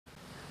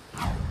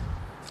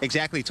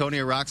Exactly, Tony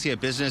Araxia,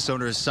 business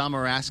owners, some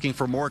are asking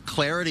for more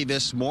clarity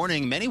this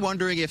morning. Many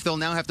wondering if they'll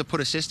now have to put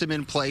a system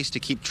in place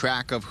to keep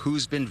track of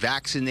who's been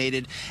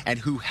vaccinated and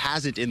who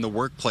hasn't in the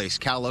workplace.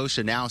 Cal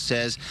OSHA now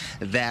says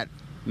that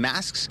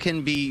masks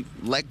can be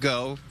let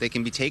go. They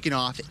can be taken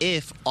off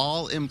if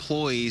all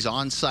employees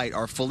on site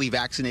are fully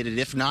vaccinated.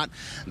 If not,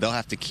 they'll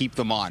have to keep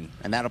them on.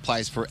 And that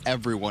applies for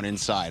everyone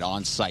inside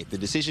on site. The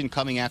decision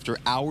coming after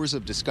hours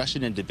of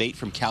discussion and debate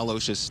from Cal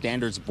OSHA's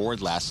standards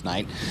board last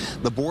night.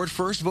 The board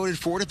first voted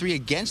 4-3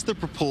 against the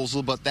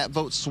proposal, but that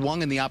vote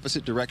swung in the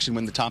opposite direction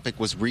when the topic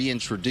was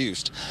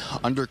reintroduced.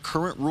 Under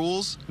current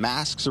rules,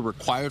 masks are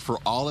required for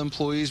all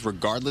employees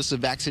regardless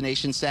of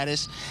vaccination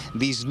status.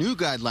 These new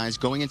guidelines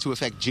going into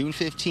effect June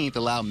 15th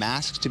allow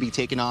masks to be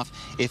taken off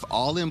if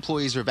all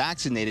employees are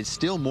vaccinated,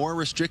 still more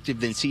restrictive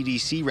than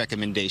CDC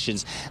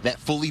recommendations that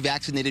fully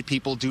vaccinated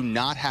people do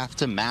not have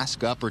to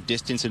mask up or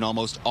distance in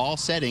almost all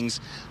settings.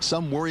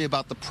 Some worry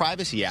about the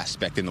privacy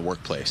aspect in the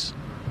workplace.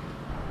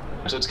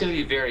 So it's going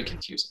to be very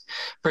confusing,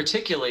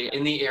 particularly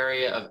in the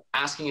area of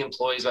asking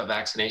employees about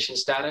vaccination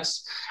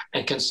status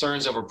and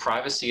concerns over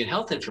privacy and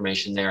health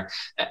information there.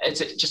 It's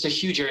just a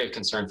huge area of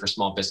concern for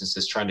small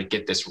businesses trying to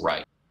get this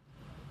right.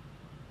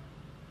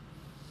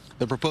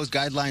 The proposed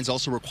guidelines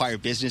also require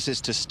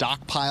businesses to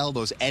stockpile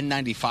those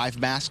N95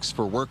 masks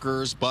for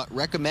workers, but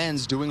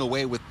recommends doing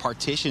away with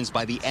partitions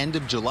by the end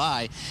of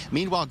July.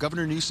 Meanwhile,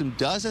 Governor Newsom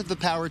does have the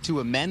power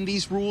to amend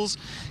these rules.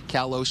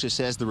 Cal OSHA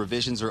says the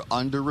revisions are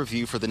under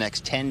review for the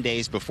next 10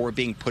 days before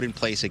being put in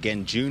place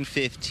again June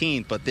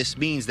 15th. But this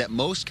means that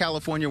most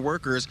California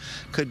workers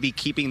could be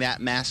keeping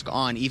that mask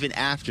on even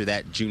after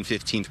that June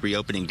 15th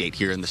reopening date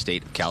here in the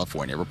state of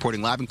California.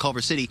 Reporting live in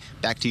Culver City,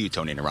 back to you,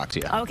 Tony and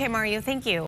Araxia. Okay, Mario, thank you.